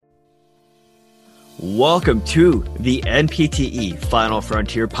Welcome to the NPTE Final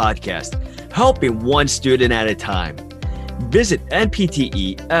Frontier podcast, helping one student at a time. Visit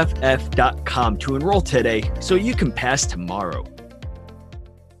npteff.com to enroll today so you can pass tomorrow.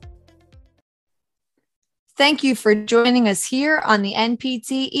 Thank you for joining us here on the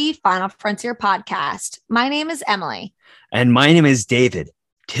NPTE Final Frontier podcast. My name is Emily. And my name is David.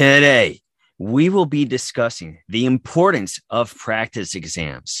 Today, we will be discussing the importance of practice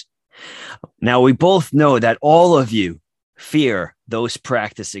exams. Now, we both know that all of you fear those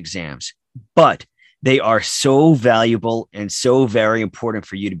practice exams, but they are so valuable and so very important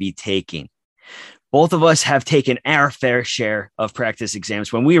for you to be taking. Both of us have taken our fair share of practice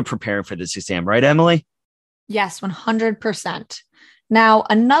exams when we were preparing for this exam, right, Emily? Yes, 100%. Now,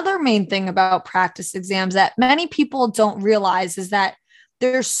 another main thing about practice exams that many people don't realize is that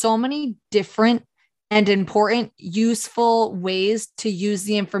there's so many different and important, useful ways to use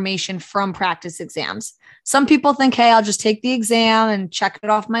the information from practice exams. Some people think, hey, I'll just take the exam and check it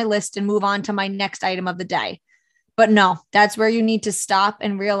off my list and move on to my next item of the day. But no, that's where you need to stop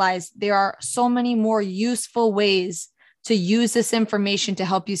and realize there are so many more useful ways to use this information to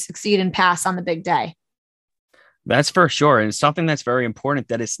help you succeed and pass on the big day. That's for sure. And it's something that's very important,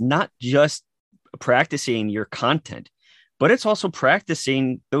 that it's not just practicing your content, but it's also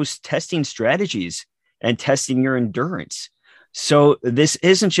practicing those testing strategies and testing your endurance. So this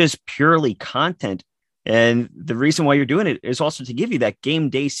isn't just purely content. And the reason why you're doing it is also to give you that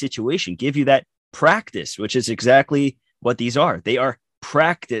game day situation, give you that practice, which is exactly what these are. They are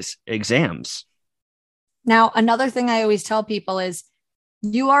practice exams. Now, another thing I always tell people is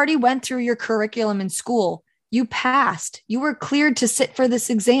you already went through your curriculum in school. You passed. You were cleared to sit for this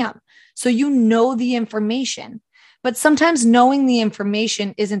exam. So you know the information. But sometimes knowing the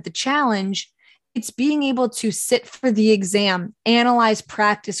information isn't the challenge. It's being able to sit for the exam, analyze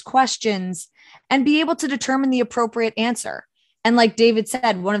practice questions, and be able to determine the appropriate answer. And like David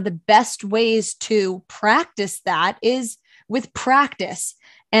said, one of the best ways to practice that is with practice.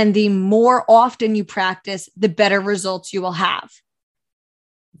 And the more often you practice, the better results you will have.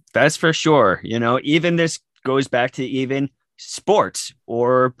 That's for sure. Even this goes back to even sports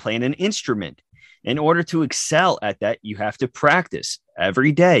or playing an instrument. In order to excel at that, you have to practice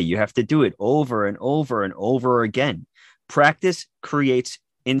every day. You have to do it over and over and over again. Practice creates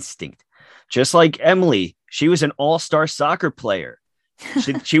instinct. Just like Emily, she was an all-star soccer player.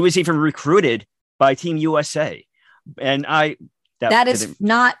 She was even recruited by Team USA. And that is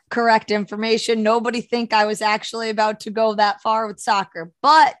not correct information. Nobody think I was actually about to go that far with soccer,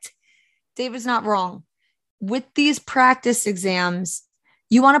 but David's not wrong. With these practice exams,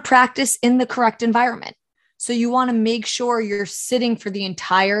 you want to practice in the correct environment. So you want to make sure you're sitting for the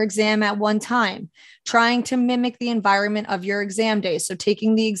entire exam at one time, trying to mimic the environment of your exam day. So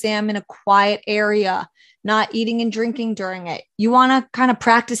taking the exam in a quiet area, not eating and drinking during it. You want to kind of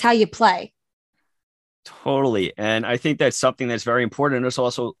practice how you play. Totally. And I think that's something that's very important. Is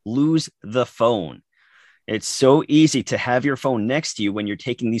also lose the phone. It's so easy to have your phone next to you when you're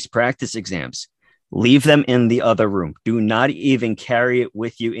taking these practice exams. Leave them in the other room. Do not even carry it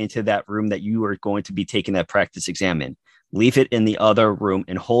with you into that room that you are going to be taking that practice exam in. Leave it in the other room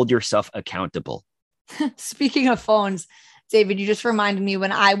and hold yourself accountable. Speaking of phones, David, you just reminded me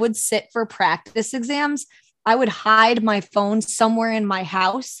when I would sit for practice exams, I would hide my phone somewhere in my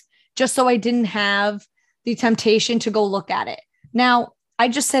house just so I didn't have the temptation to go look at it. Now, I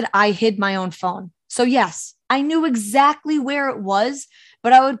just said I hid my own phone. So yes, I knew exactly where it was,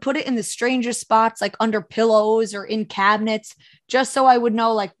 but I would put it in the strangest spots, like under pillows or in cabinets, just so I would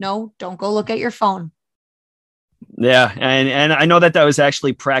know, like, no, don't go look at your phone. Yeah. And I know that was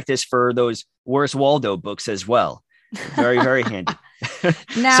actually practice for those Where's Waldo books as well. Very, very handy.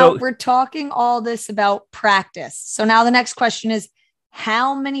 Now we're talking all this about practice. So now the next question is,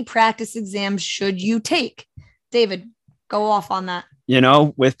 how many practice exams should you take? David, go off on that.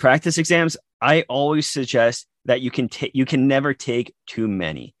 With practice exams, I always suggest that you can never take too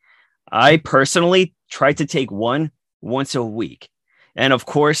many. I personally try to take one once a week. And of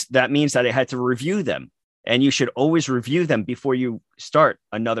course, that means that I had to review them. And you should always review them before you start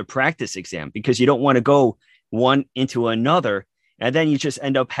another practice exam, because you don't want to go one into another. And then you just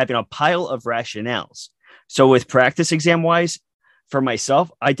end up having a pile of rationales. So with practice exam wise, for myself,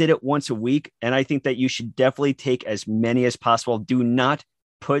 I did it once a week. And I think that you should definitely take as many as possible. Do not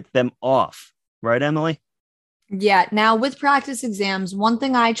put them off. Right, Emily? Yeah. Now with practice exams, one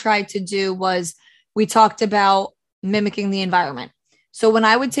thing I tried to do was we talked about mimicking the environment. So when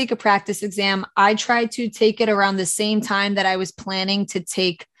I would take a practice exam, I tried to take it around the same time that I was planning to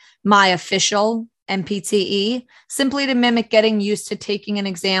take my official MPTE, simply to mimic getting used to taking an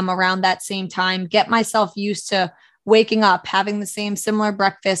exam around that same time, get myself used to waking up, having the same similar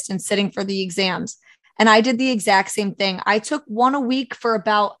breakfast and sitting for the exams. And I did the exact same thing. I took one a week for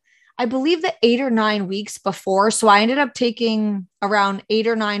about, I believe, the 8 or 9 weeks before. So I ended up taking around 8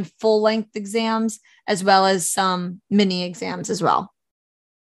 or 9 full length exams, as well as some mini exams as well.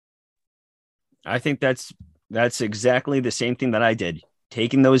 I think that's exactly the same thing that I did.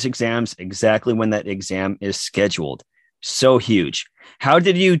 Taking those exams exactly when that exam is scheduled. So huge. How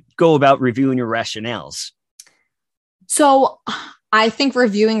did you go about reviewing your rationales? So I think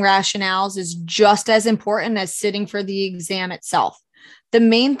reviewing rationales is just as important as sitting for the exam itself. The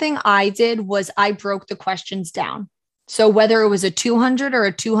main thing I did was I broke the questions down. So whether it was a 200 or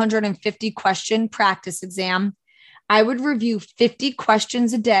a 250 question practice exam, I would review 50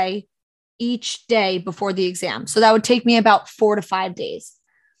 questions a day, each day before the exam. So that would take me about 4 to 5 days.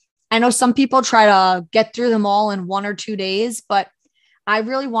 I know some people try to get through them all in 1 or 2 days, but I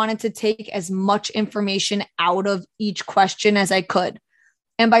really wanted to take as much information out of each question as I could.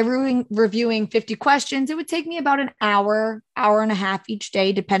 And by reviewing 50 questions, it would take me about an hour, hour and a half each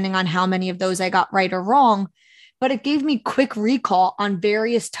day, depending on how many of those I got right or wrong. But it gave me quick recall on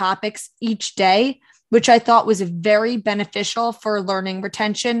various topics each day, which I thought was very beneficial for learning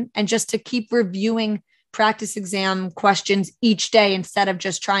retention and just to keep reviewing practice exam questions each day instead of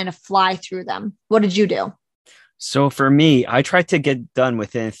just trying to fly through them. What did you do? So for me, I tried to get done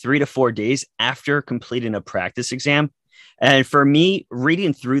within 3 to 4 days after completing a practice exam. And for me,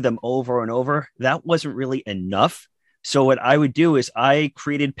 reading through them over and over, that wasn't really enough. So what I would do is I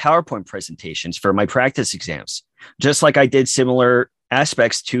created PowerPoint presentations for my practice exams, just like I did similar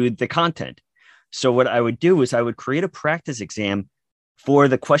aspects to the content. So what I would do is I would create a practice exam for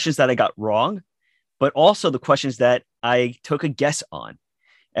the questions that I got wrong, but also the questions that I took a guess on.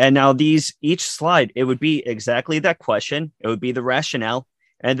 And now each slide, it would be exactly that question. It would be the rationale.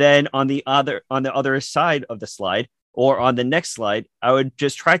 And then on the other side of the slide or on the next slide, I would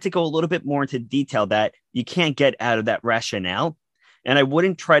just try to go a little bit more into detail that you can't get out of that rationale. And I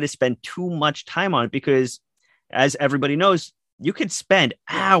wouldn't try to spend too much time on it because, as everybody knows, you could spend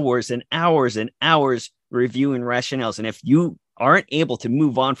hours and hours and hours reviewing rationales. And if you aren't able to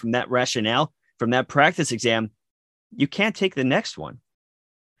move on from that rationale, from that practice exam, you can't take the next one.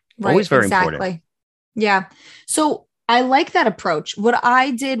 Right, always very exactly. important. Yeah. So I like that approach. What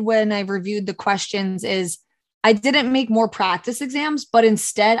I did when I reviewed the questions is I didn't make more practice exams, but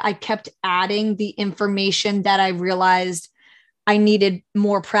instead I kept adding the information that I realized I needed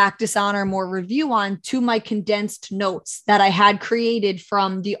more practice on or more review on to my condensed notes that I had created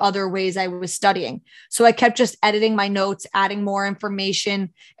from the other ways I was studying. So I kept just editing my notes, adding more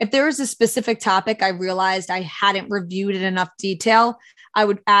information. If there was a specific topic I realized I hadn't reviewed in enough detail, I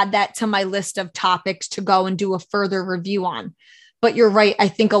would add that to my list of topics to go and do a further review on. But you're right. I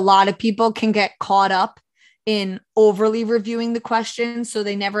think a lot of people can get caught up in overly reviewing the questions, so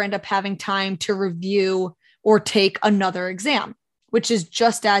they never end up having time to review or take another exam, which is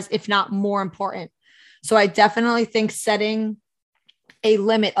just as, if not more important. So I definitely think setting a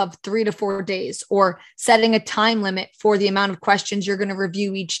limit of 3 to 4 days or setting a time limit for the amount of questions you're going to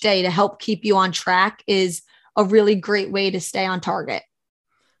review each day to help keep you on track is a really great way to stay on target.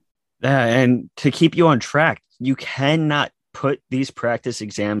 And to keep you on track, you cannot put these practice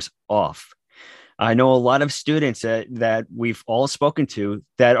exams off. I know a lot of students that we've all spoken to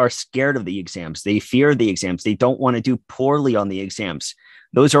that are scared of the exams. They fear the exams. They don't want to do poorly on the exams.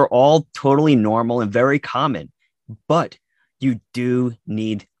 Those are all totally normal and very common, but you do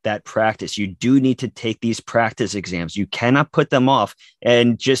need that practice. You do need to take these practice exams. You cannot put them off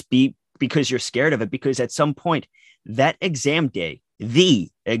and just be because you're scared of it, because at some point that exam day, the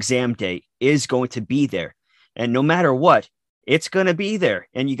exam day is going to be there. And no matter what, it's going to be there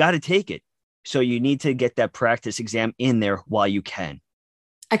and you got to take it. So you need to get that practice exam in there while you can.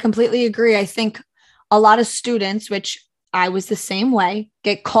 I completely agree. I think a lot of students, which I was the same way,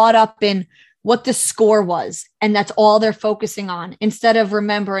 get caught up in what the score was. And that's all they're focusing on instead of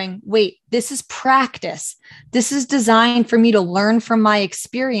remembering, wait, this is practice. This is designed for me to learn from my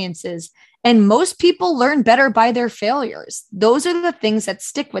experiences. And most people learn better by their failures. Those are the things that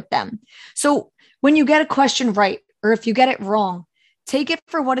stick with them. So when you get a question right, or if you get it wrong, take it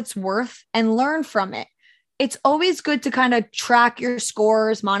for what it's worth and learn from it. It's always good to kind of track your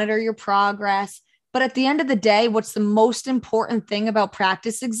scores, monitor your progress. But at the end of the day, what's the most important thing about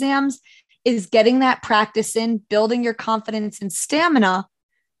practice exams is getting that practice in, building your confidence and stamina,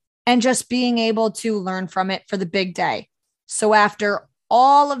 and just being able to learn from it for the big day. So after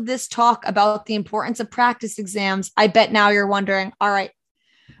all of this talk about the importance of practice exams, I bet now you're wondering, all right,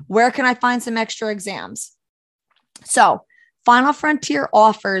 Where can I find some extra exams? So Final Frontier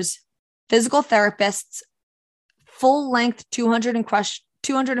offers physical therapists full-length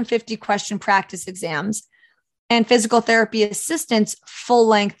 250 question practice exams and physical therapy assistants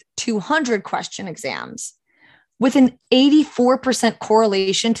full-length 200 question exams. With an 84%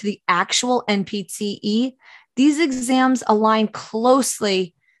 correlation to the actual NPTE, these exams align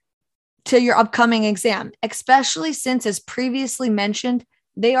closely to your upcoming exam, especially since, as previously mentioned,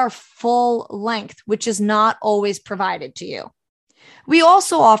 they are full length, which is not always provided to you. We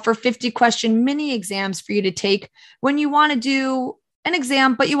also offer 50-question mini exams for you to take when you want to do an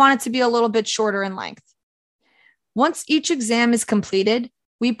exam, but you want it to be a little bit shorter in length. Once each exam is completed,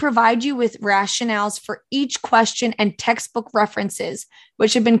 we provide you with rationales for each question and textbook references,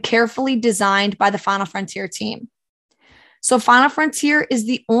 which have been carefully designed by the Final Frontier team. So Final Frontier is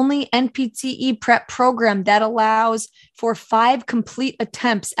the only NPTE prep program that allows for 5 complete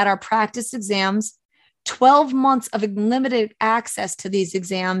attempts at our practice exams, 12 months of unlimited access to these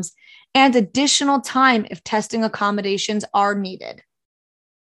exams, and additional time if testing accommodations are needed.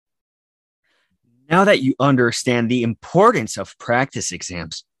 Now that you understand the importance of practice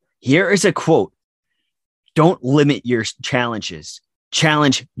exams, here is a quote. Don't limit your challenges.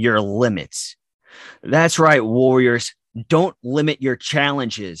 Challenge your limits. That's right, warriors. Don't limit your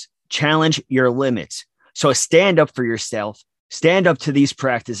challenges. Challenge your limits. So stand up for yourself, stand up to these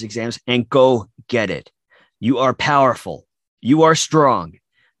practice exams, and go get it. You are powerful. You are strong.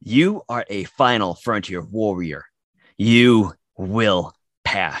 You are a Final Frontier warrior. You will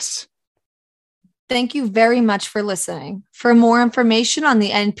pass. Thank you very much for listening. For more information on the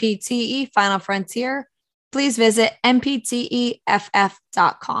NPTE Final Frontier, please visit npteff.com.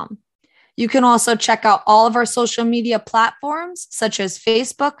 You can also check out all of our social media platforms, such as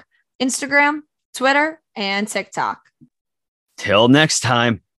Facebook, Instagram, Twitter, and TikTok. Till next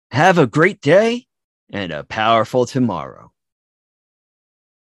time, have a great day and a powerful tomorrow.